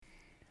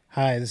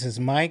Hi, this is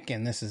Mike,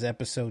 and this is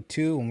episode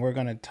 2, and we're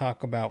going to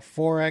talk about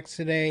Forex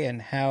today and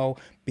how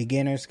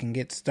beginners can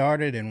get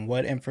started and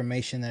what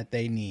information that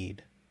they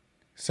need.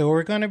 So,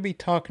 we're going to be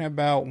talking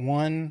about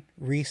 1,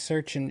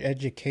 research and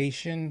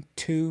education,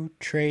 2,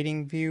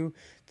 trading view,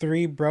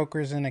 3,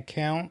 brokers and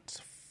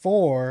accounts,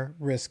 4,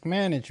 risk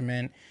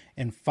management,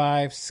 and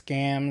 5,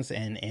 scams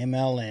and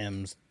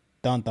MLMs.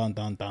 Dun dun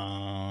dun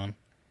dun.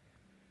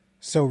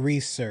 So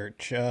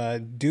research,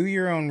 do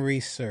your own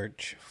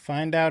research.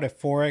 Find out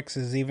if Forex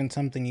is even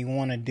something you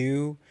want to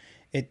do.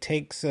 It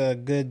takes a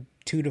good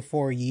 2 to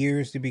 4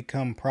 years to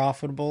become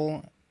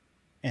profitable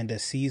and a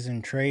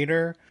seasoned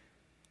trader.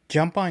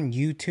 Jump on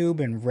YouTube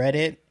and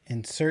Reddit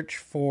and search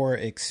for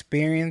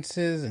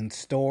experiences and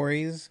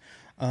stories.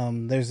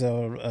 There's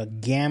a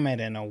gamut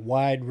and a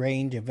wide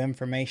range of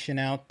information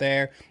out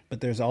there,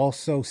 but there's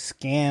also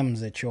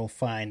scams that you'll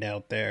find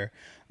out there.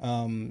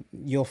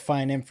 You'll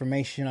find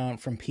information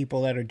from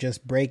people that are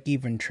just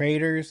break-even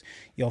traders.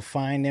 You'll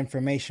find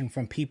information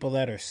from people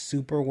that are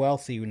super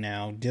wealthy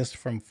now just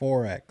from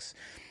Forex.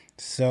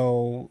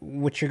 So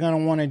what you're going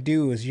to want to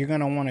do is you're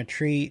going to want to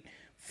treat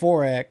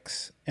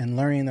Forex and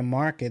learning the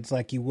markets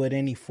like you would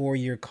any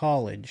 4-year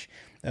college.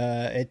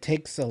 It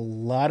takes a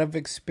lot of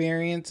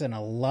experience and a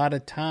lot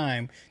of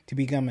time to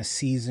become a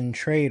seasoned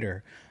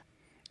trader.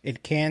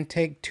 It can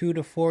take 2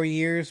 to 4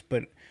 years,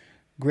 but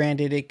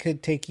granted, it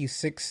could take you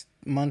 6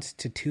 months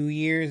to 2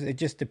 years. It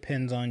just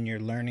depends on your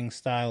learning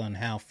style and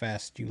how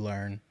fast you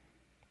learn.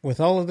 With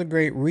all of the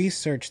great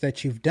research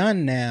that you've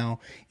done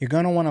now, you're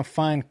going to want to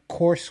find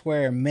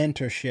courseware and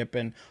mentorship,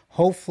 and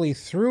hopefully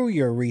through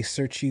your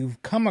research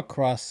you've come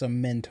across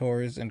some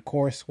mentors and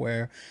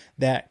courseware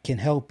that can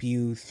help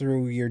you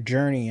through your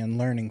journey in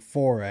learning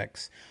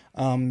Forex.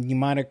 You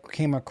might have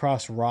came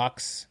across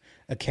Rocks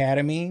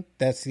Academy.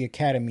 That's the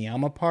academy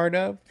I'm a part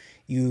of.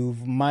 You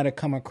might have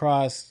come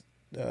across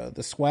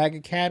the Swag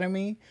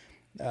Academy,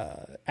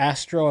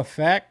 Astro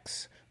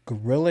Effects,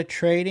 Guerrilla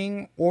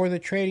Trading, or the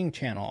Trading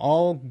Channel.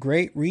 All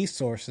great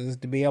resources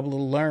to be able to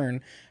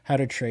learn how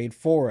to trade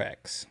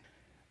Forex.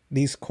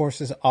 These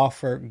courses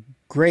offer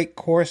great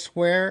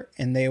courseware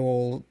and they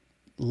will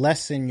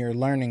lessen your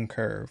learning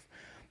curve.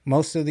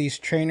 Most of these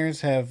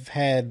trainers have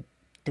had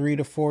 3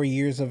 to 4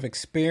 years of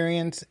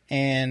experience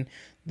and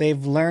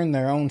they've learned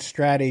their own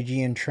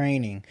strategy and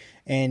training.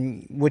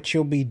 And what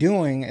you'll be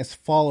doing is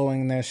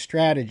following their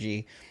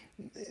strategy.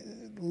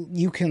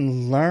 You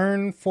can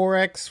learn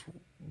Forex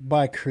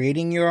by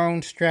creating your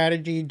own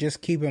strategy.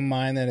 Just keep in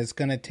mind that it's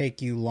going to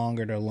take you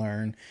longer to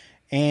learn,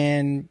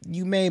 and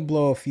you may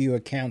blow a few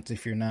accounts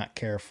if you're not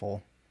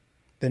careful.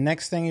 The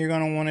next thing you're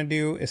going to want to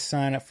do is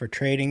sign up for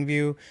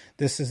TradingView.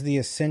 This is the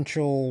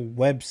essential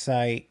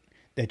website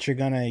that you're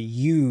going to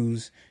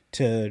use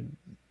to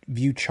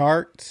view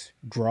charts,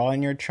 draw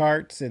in your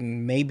charts,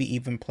 and maybe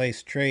even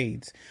place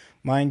trades.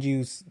 Mind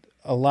you,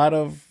 a lot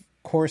of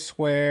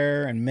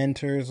courseware and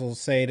mentors will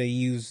say to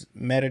use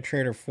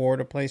MetaTrader 4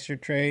 to place your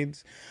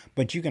trades,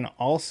 but you can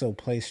also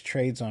place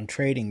trades on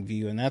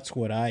TradingView, and that's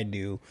what I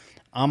do.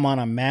 I'm on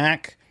a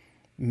Mac.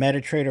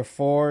 MetaTrader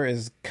 4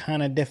 is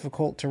kind of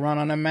difficult to run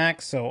on a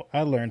Mac, so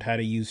I learned how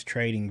to use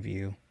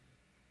TradingView.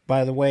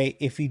 By the way,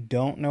 if you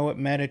don't know what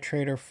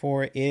MetaTrader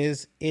 4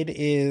 is, it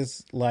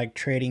is like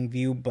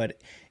TradingView, but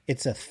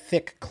it's a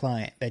thick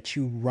client that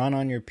you run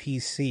on your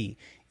PC.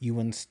 You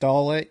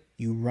install it,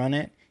 you run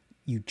it,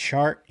 you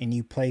chart, and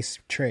you place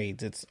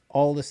trades. It's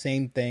all the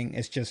same thing.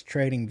 It's just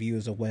TradingView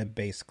is a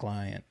web-based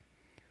client.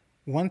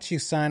 Once you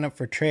sign up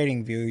for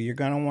TradingView, you're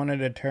going to want to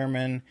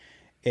determine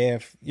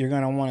if you're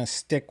going to want to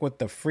stick with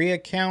the free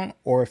account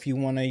or if you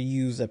want to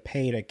use a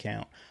paid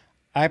account.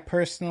 I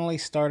personally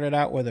started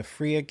out with a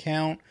free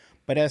account,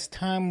 but as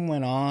time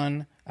went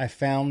on, I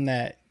found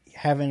that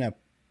having a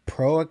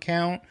pro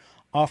account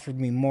offered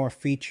me more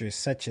features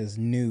such as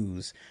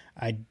news.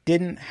 I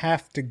didn't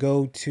have to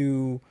go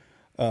to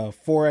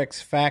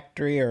Forex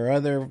Factory or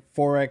other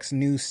Forex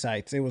news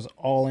sites. It was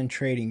all in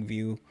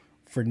TradingView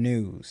for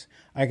news.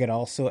 I could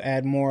also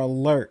add more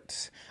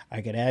alerts.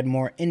 I could add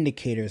more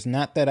indicators.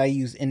 Not that I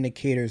use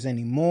indicators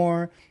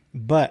anymore,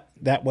 but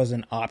that was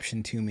an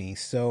option to me.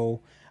 So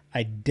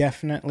I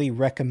definitely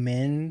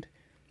recommend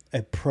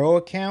a pro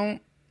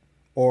account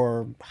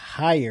or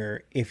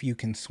higher if you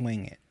can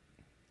swing it.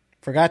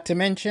 Forgot to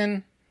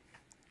mention,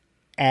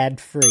 ad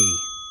free.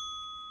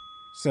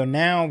 So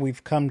now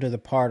we've come to the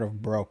part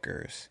of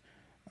brokers.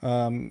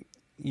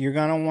 You're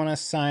going to want to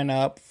sign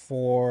up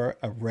for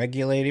a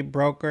regulated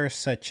broker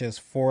such as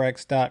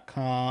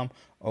Forex.com,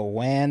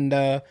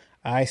 Oanda,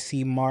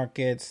 IC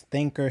Markets,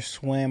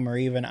 Thinkorswim, or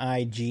even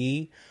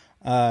IG.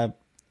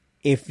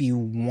 If you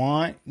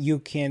want, you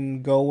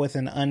can go with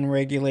an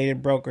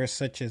unregulated broker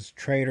such as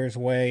Trader's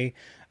Way,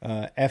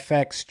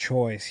 FX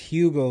Choice,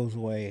 Hugo's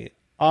Way,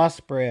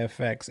 Osprey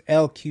FX,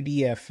 LQD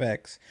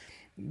FX.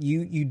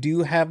 You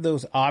do have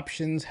those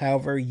options,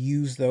 however,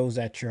 use those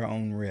at your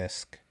own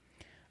risk.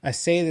 I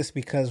say this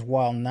because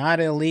while not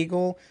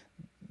illegal,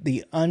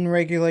 the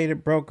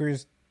unregulated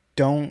brokers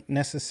don't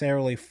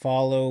necessarily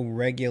follow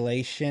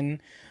regulation.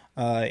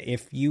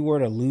 If you were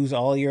to lose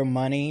all your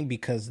money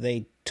because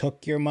they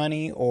took your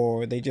money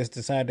or they just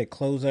decided to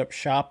close up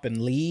shop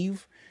and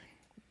leave,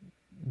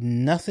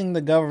 nothing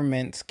the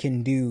governments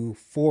can do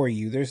for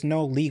you. There's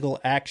no legal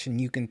action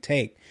you can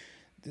take.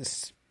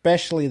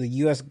 Especially the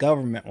U.S.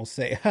 government will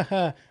say,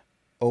 haha,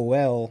 oh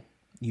well,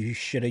 you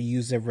should have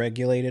used a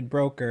regulated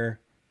broker.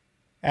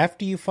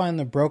 After you find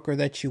the broker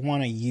that you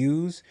want to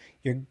use,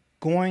 you're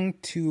going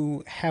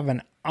to have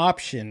an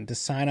option to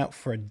sign up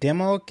for a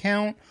demo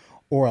account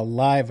or a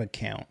live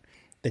account.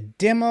 The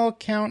demo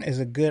account is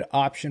a good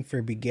option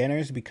for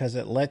beginners because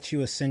it lets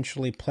you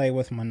essentially play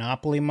with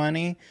Monopoly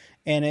money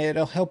and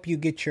it'll help you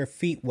get your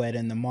feet wet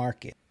in the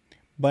market.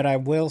 But I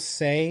will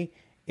say,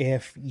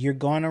 if you're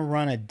going to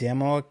run a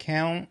demo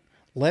account,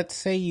 let's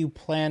say you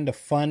plan to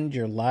fund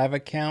your live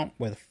account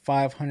with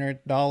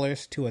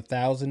 $500 to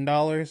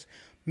 $1,000,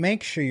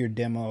 make sure your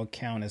demo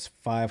account is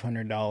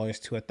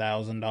 $500 to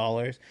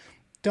 $1,000.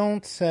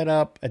 Don't set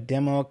up a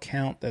demo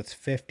account that's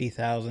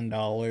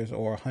 $50,000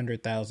 or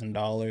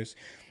 $100,000.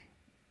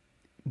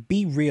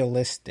 Be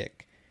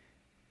realistic.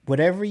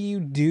 Whatever you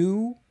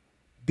do,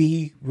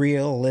 be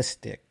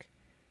realistic.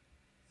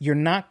 You're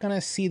not going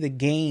to see the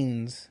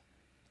gains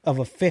of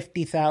a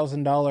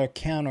 $50,000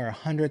 account or a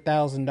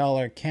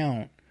 $100,000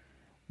 account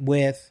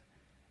with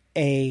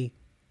a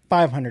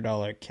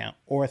 $500 account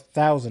or a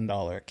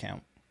 $1,000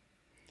 account.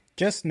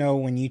 Just know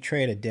when you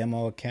trade a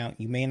demo account,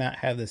 you may not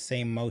have the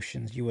same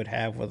motions you would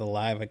have with a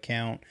live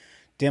account.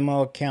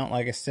 Demo account,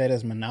 like I said,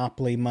 is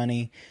Monopoly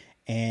money,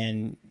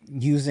 and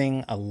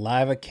using a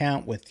live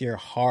account with your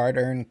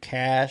hard-earned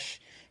cash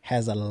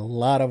has a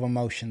lot of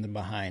emotions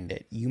behind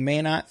it. You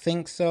may not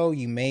think so.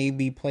 You may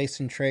be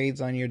placing trades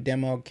on your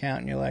demo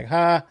account and you're like,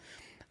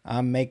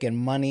 I'm making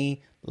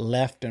money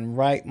left and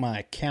right. My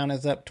account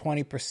is up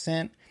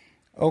 20%.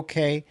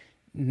 Okay,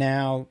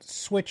 now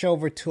switch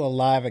over to a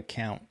live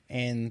account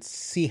and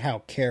see how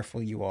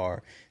careful you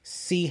are.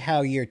 See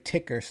how your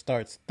ticker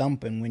starts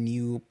thumping when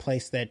you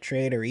place that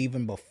trade or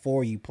even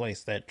before you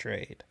place that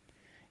trade.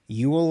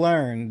 You will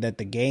learn that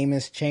the game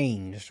has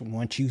changed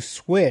once you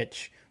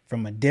switch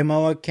from a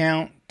demo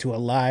account to a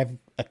live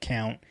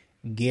account,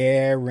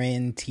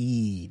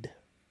 guaranteed.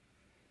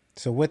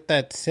 So with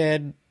that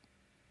said,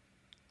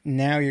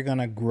 now you're going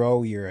to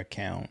grow your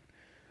account.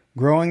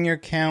 Growing your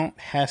account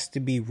has to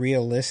be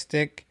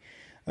realistic.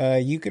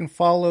 You can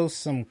follow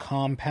some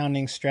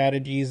compounding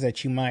strategies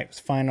that you might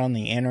find on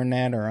the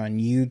internet or on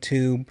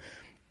YouTube.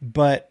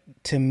 But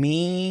to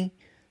me,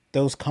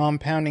 those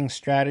compounding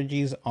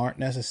strategies aren't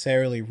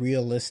necessarily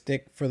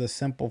realistic for the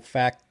simple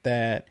fact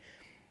that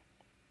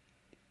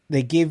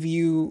they give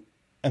you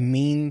a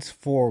means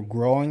for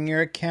growing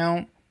your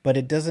account, but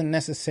it doesn't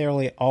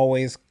necessarily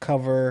always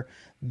cover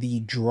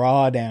the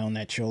drawdown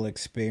that you'll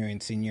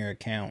experience in your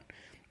account.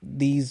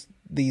 These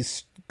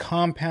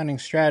compounding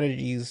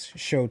strategies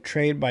show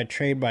trade by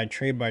trade by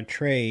trade by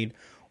trade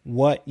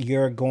what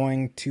you're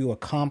going to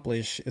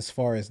accomplish as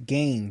far as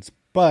gains,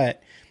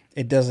 but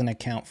it doesn't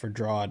account for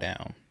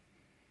drawdown.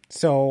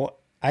 So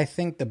I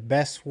think the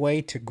best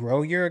way to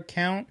grow your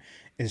account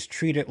is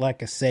treat it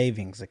like a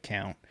savings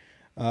account.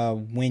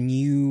 When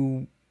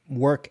you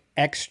work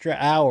extra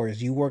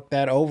hours, you work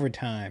that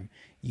overtime,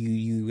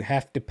 you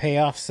have to pay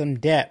off some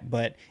debt,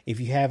 but if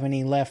you have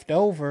any left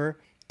over,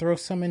 throw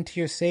some into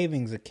your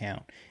savings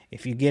account.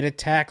 If you get a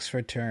tax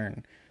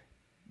return,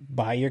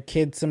 buy your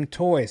kids some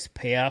toys,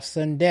 pay off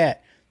some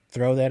debt,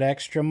 throw that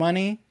extra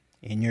money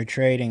in your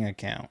trading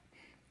account.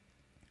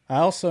 I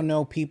also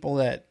know people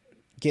that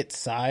get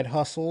side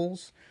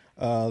hustles,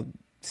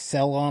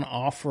 sell on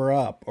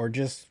OfferUp, or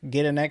just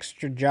get an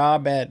extra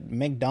job at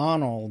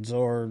McDonald's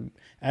or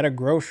at a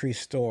grocery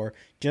store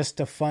just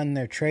to fund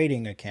their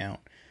trading account.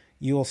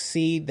 You'll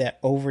see that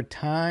over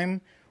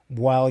time,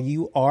 while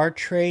you are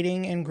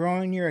trading and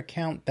growing your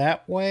account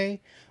that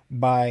way,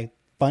 by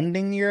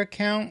funding your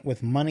account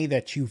with money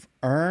that you've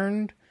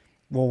earned,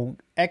 will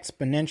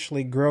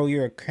exponentially grow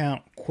your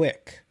account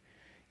quick.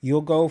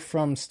 You'll go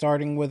from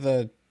starting with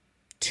a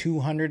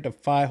 $200 to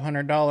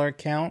 $500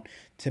 account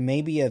to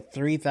maybe a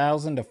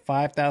 $3,000 to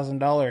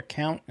 $5,000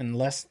 account in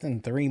less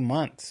than 3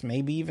 months,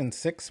 maybe even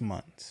 6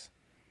 months.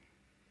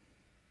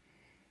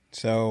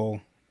 So,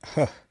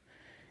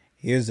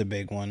 here's a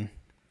big one.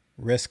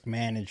 Risk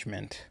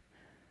management.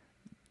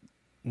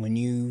 When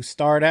you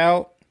start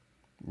out,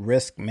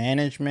 risk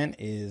management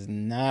is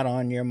not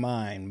on your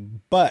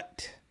mind.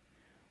 But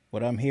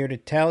what I'm here to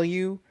tell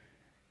you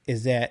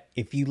is that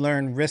if you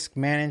learn risk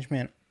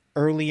management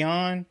early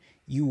on,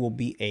 you will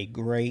be a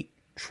great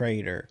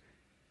trader.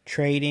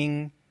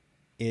 Trading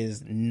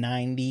is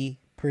 90%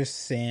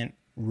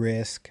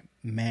 risk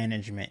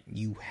management.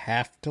 You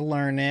have to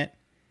learn it.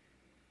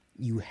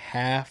 You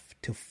have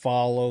to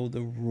follow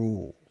the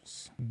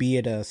rules. Be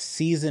it a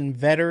seasoned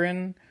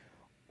veteran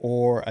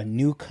or a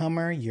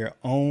newcomer, you're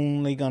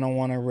only going to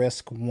want to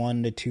risk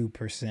 1 to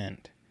 2%,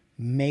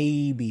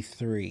 maybe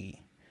 3%.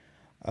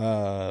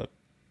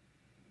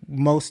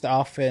 Most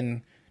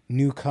often,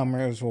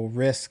 newcomers will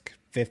risk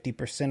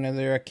 50% of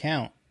their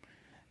account,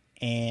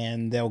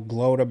 and they'll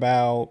gloat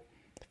about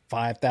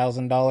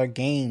 $5,000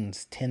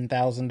 gains,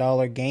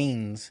 $10,000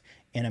 gains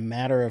in a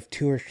matter of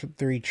 2 or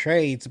 3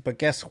 trades. But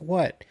guess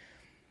what?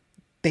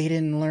 They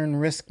didn't learn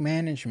risk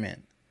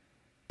management.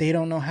 They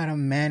don't know how to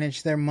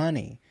manage their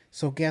money.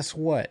 So guess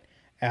what?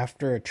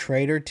 After a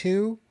trade or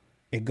two,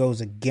 it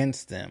goes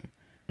against them.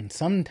 And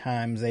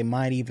sometimes they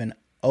might even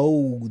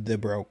owe the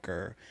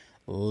broker.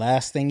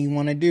 Last thing you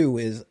want to do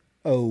is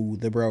owe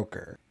the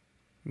broker.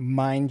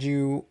 Mind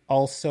you,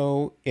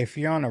 also, if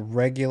you're on a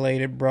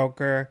regulated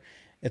broker,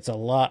 it's a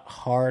lot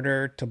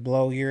harder to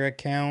blow your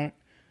account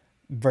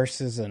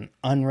versus an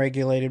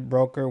unregulated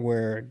broker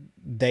where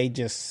they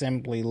just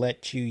simply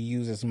let you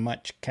use as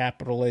much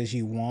capital as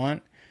you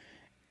want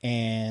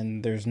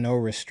and there's no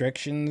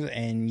restrictions,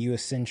 and you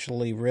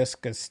essentially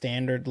risk a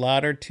standard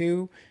lot or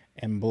two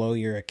and blow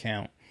your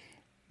account.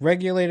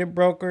 Regulated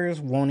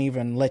brokers won't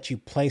even let you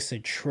place a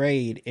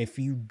trade if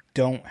you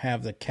don't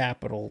have the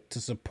capital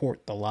to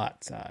support the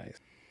lot size.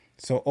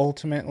 So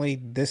ultimately,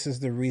 this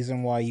is the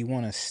reason why you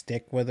want to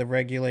stick with a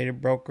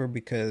regulated broker,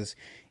 because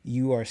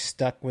you are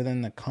stuck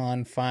within the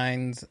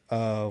confines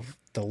of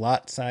the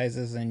lot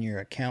sizes and your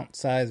account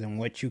size and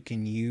what you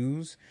can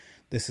use.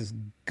 This is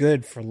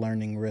good for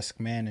learning risk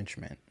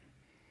management.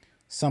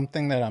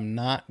 Something that I'm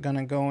not going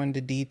to go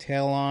into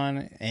detail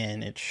on,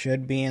 and it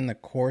should be in the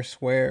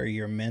courseware or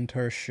your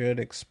mentor should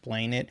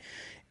explain it,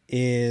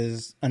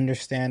 is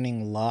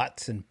understanding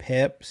lots and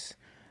pips.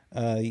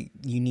 You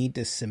need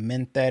to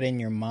cement that in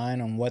your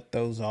mind on what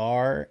those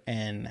are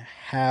and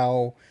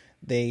how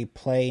they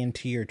play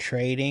into your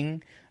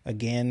trading.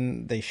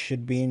 Again, they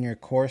should be in your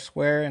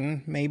courseware,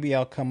 and maybe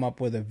I'll come up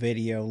with a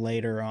video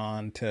later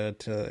on to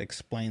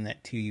explain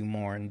that to you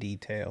more in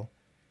detail.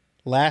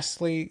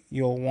 Lastly,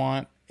 you'll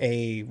want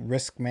a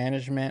risk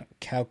management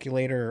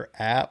calculator or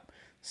app.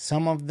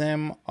 Some of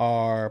them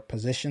are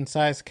position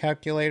size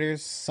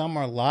calculators, some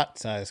are lot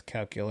size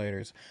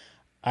calculators.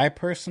 I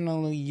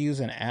personally use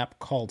an app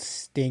called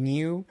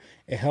Stinu.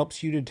 It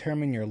helps you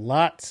determine your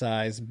lot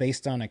size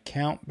based on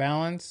account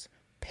balance,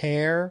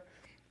 pair,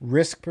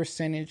 risk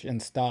percentage,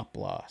 and stop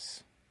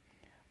loss.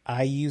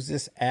 I use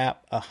this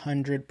app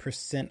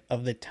 100%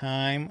 of the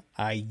time.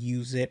 I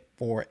use it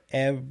for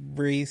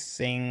every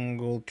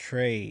single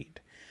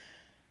trade.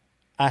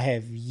 I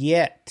have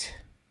yet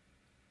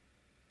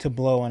to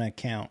blow an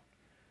account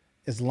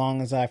as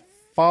long as I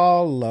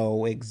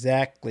follow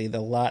exactly the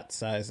lot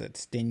size that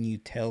Stinu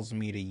tells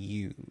me to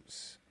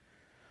use.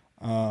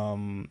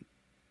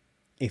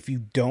 If you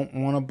don't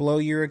want to blow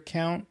your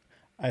account,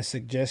 I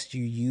suggest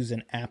you use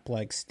an app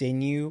like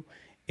Stinu.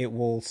 It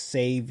will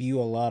save you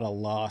a lot of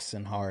loss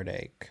and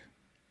heartache.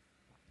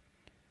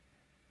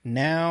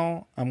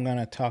 Now I'm going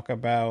to talk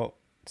about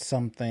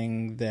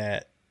something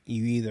that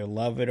you either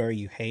love it or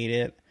you hate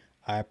it.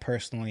 I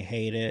personally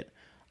hate it.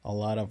 A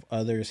lot of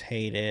others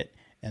hate it.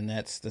 And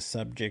that's the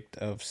subject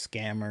of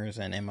scammers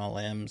and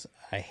MLMs.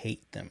 I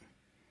hate them.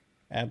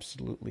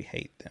 Absolutely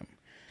hate them.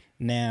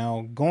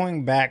 Now,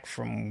 going back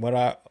from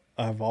what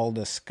I've all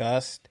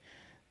discussed,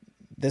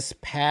 this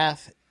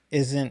path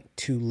isn't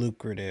too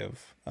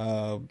lucrative.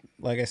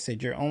 Like I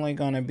said, you're only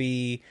going to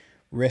be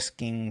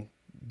risking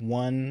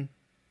 1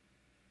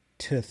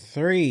 to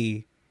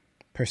 3%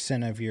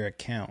 of your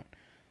account.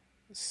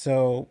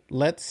 So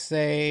let's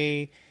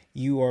say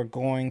you are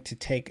going to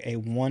take a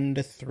 1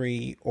 to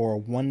 3 or a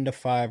 1 to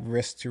 5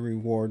 risk to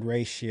reward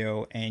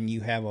ratio and you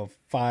have a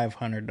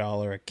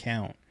 $500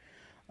 account.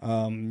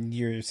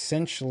 You're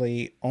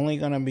essentially only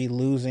going to be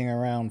losing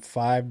around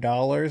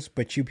 $5,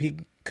 but you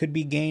could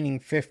be gaining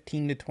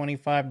 $15 to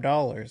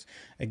 $25.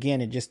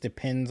 Again, it just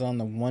depends on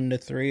the 1 to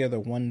 3 or the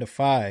 1 to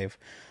 5.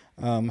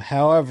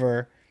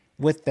 However,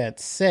 with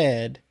that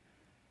said,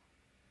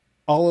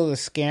 all of the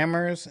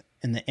scammers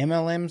and the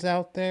MLMs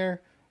out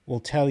there will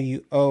tell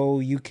you, oh,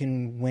 you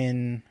can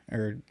win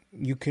or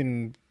you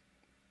can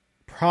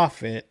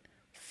profit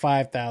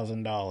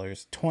 $5,000,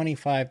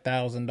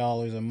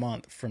 $25,000 a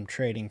month from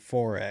trading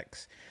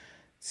Forex.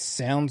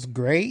 Sounds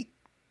great,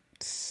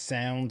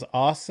 sounds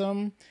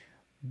awesome,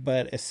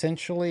 but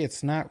essentially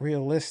it's not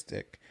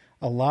realistic.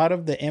 A lot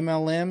of the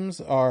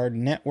MLMs are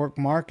network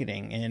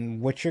marketing,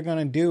 and what you're going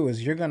to do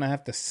is you're going to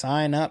have to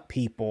sign up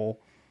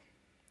people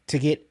to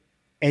get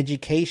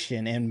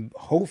education and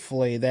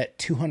hopefully that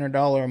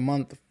 $200 a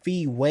month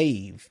fee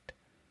waived.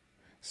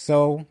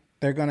 So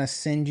they're going to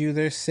send you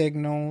their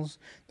signals.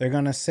 They're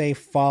going to say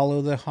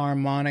follow the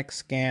harmonic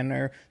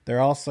scanner.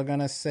 They're also going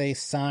to say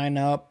sign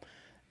up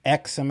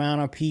X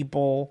amount of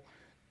people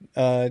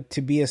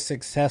to be a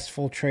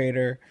successful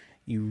trader.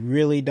 You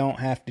really don't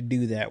have to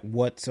do that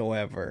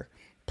whatsoever.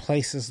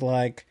 Places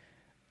like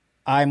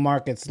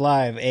iMarkets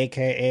Live,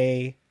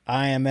 aka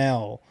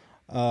IML,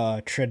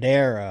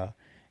 Tradera,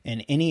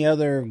 and any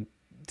other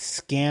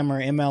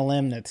scammer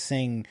MLM that's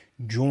saying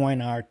join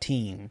our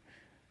team.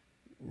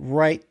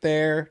 Right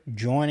there,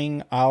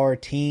 joining our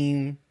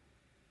team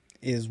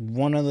is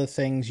one of the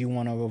things you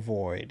want to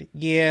avoid.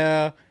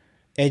 Yeah,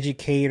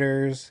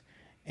 educators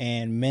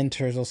and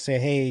mentors will say,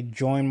 hey,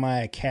 join my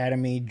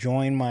academy,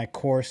 join my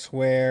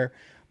courseware.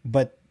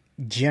 But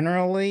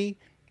generally,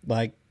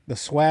 like the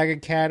Swag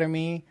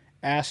Academy,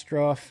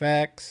 Astro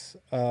FX,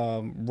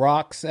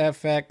 Rocks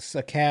FX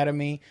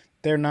Academy,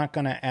 they're not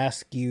going to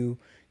ask you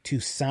to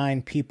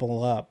sign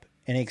people up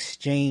in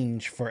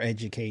exchange for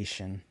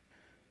education.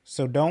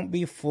 So don't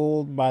be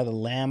fooled by the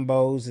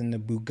Lambos and the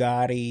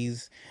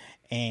Bugattis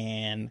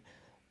and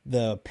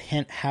the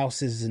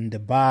penthouses in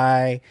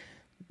Dubai.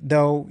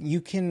 Though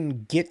you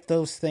can get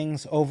those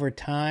things over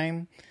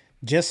time,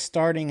 just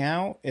starting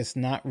out, it's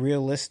not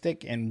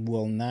realistic and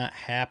will not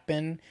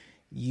happen.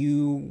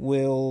 You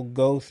will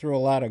go through a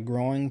lot of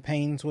growing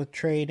pains with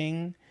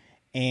trading,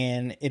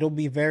 and it'll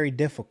be very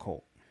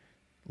difficult.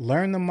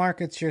 Learn the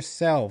markets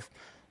yourself.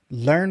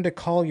 Learn to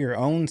call your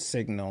own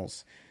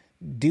signals.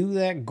 Do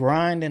that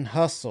grind and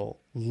hustle.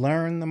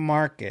 Learn the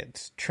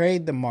markets.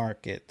 Trade the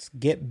markets.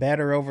 Get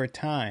better over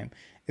time.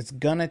 It's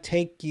going to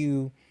take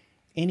you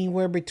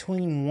anywhere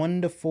between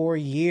 1 to 4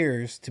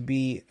 years to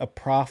be a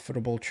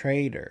profitable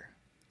trader.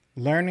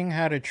 Learning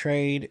how to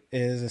trade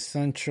is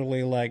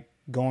essentially like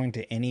going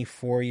to any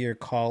 4-year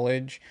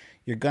college.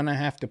 You're going to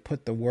have to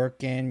put the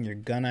work in. You're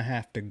going to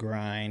have to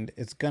grind.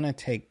 It's going to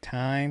take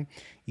time.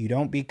 You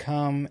don't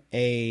become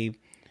a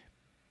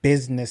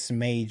business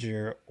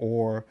major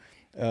or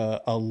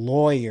a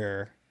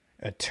lawyer,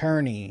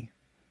 attorney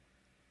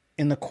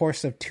in the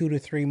course of 2 to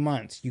 3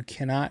 months. You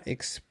cannot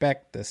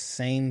expect the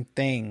same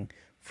thing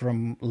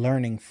from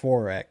learning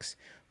Forex.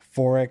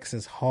 Forex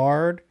is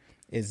hard,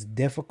 it's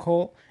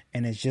difficult,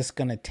 and it's just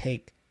going to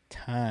take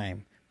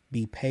time.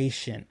 Be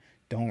patient.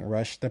 Don't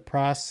rush the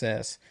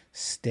process.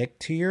 Stick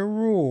to your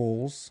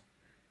rules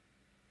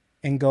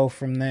and go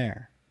from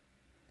there.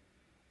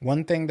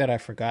 One thing that I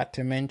forgot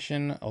to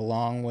mention,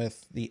 along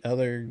with the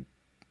other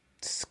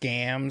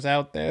scams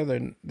out there,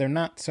 they're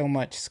not so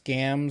much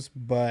scams,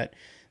 but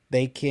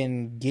they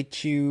can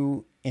get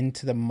you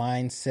into the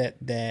mindset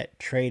that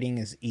trading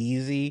is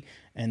easy,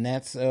 and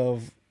that's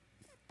of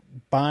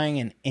buying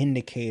an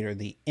indicator,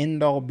 the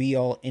end-all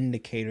be-all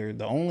indicator,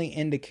 the only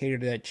indicator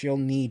that you'll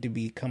need to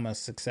become a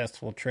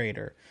successful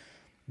trader.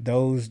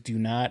 Those do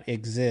not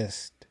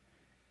exist.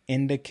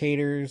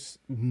 Indicators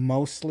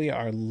mostly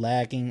are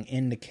lagging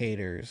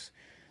indicators.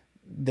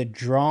 The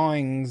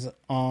drawings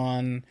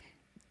on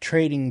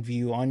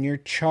TradingView on your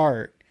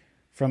chart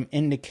from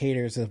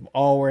indicators have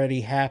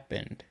already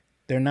happened.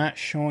 They're not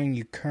showing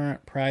you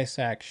current price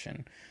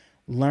action.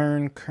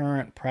 Learn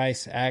current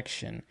price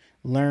action.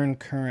 Learn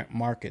current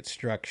market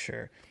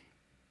structure.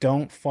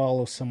 Don't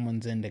follow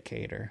someone's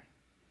indicator.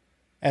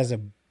 As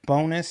a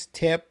bonus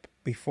tip,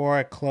 before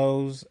I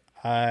close,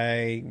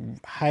 I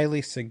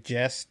highly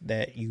suggest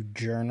that you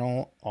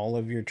journal all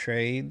of your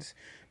trades,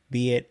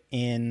 be it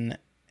in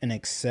an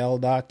Excel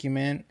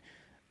document,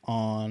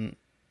 on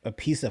a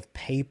piece of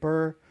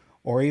paper,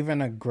 or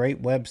even a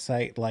great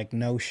website like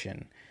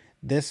Notion.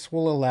 This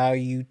will allow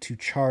you to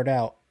chart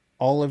out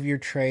all of your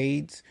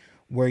trades,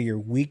 where your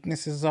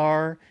weaknesses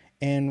are,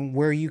 and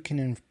where you can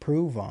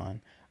improve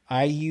on.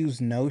 I use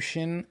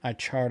Notion. I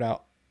chart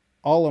out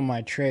all of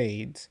my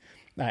trades.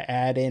 I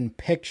add in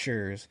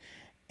pictures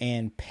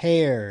and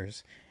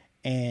pairs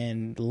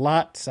and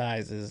lot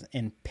sizes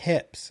and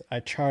pips.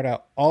 I chart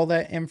out all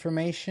that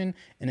information,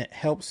 and it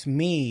helps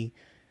me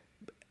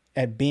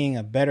at being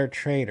a better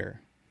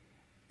trader.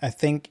 I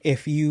think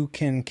if you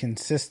can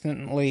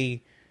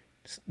consistently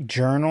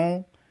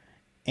journal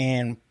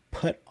and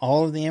put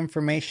all of the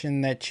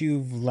information that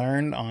you've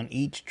learned on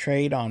each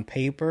trade on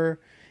paper,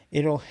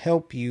 it'll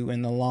help you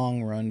in the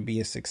long run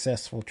be a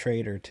successful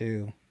trader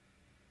too.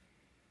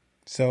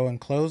 So in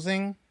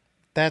closing,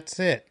 that's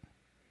it.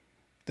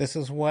 This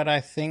is what I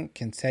think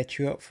can set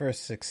you up for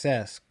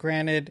success.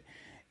 Granted,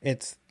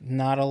 it's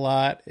not a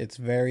lot. It's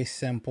very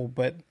simple,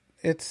 but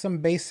it's some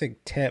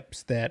basic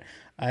tips that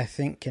I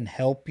think can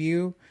help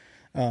you.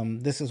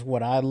 This is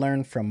what I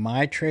learned from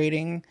my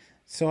trading,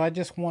 so I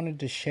just wanted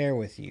to share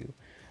with you.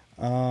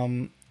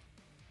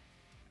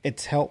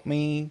 It's helped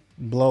me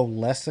blow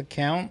less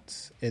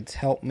accounts. It's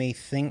helped me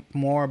think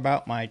more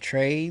about my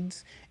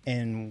trades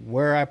and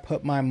where I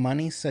put my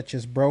money, such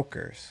as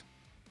brokers.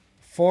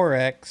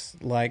 Forex,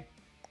 like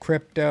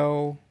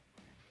crypto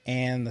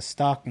and the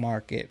stock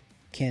market,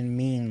 can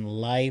mean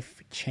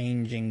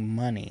life-changing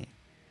money.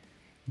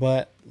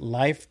 But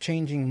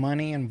life-changing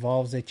money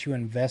involves that you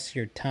invest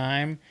your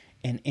time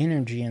and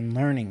energy in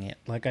learning it.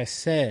 Like I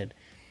said,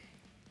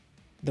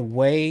 the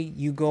way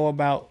you go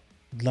about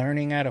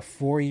learning at a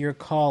 4-year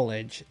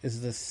college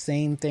is the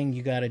same thing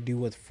you got to do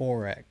with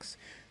Forex.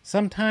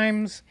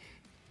 Sometimes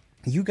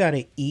you got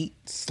to eat,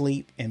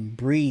 sleep, and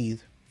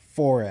breathe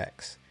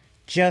Forex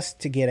just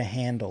to get a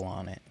handle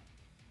on it.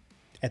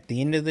 At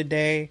the end of the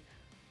day,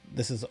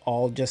 this is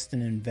all just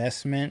an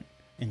investment,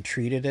 and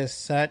treat it as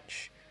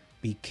such.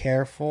 Be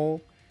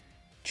careful.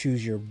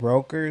 Choose your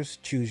brokers.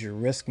 Choose your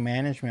risk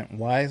management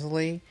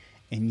wisely,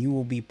 and you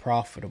will be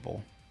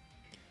profitable.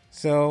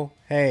 So,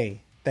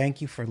 hey,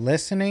 thank you for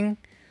listening.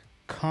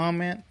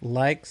 Comment,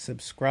 like,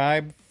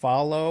 subscribe,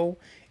 follow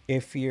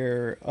if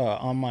you're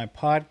on my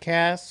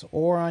podcast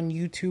or on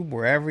YouTube,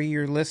 wherever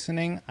you're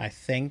listening. I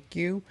thank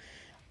you.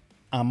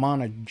 I'm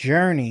on a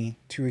journey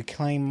to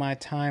reclaim my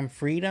time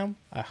freedom.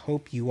 I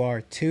hope you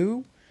are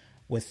too.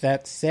 With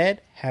that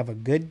said, have a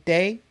good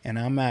day, and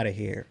I'm out of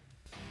here.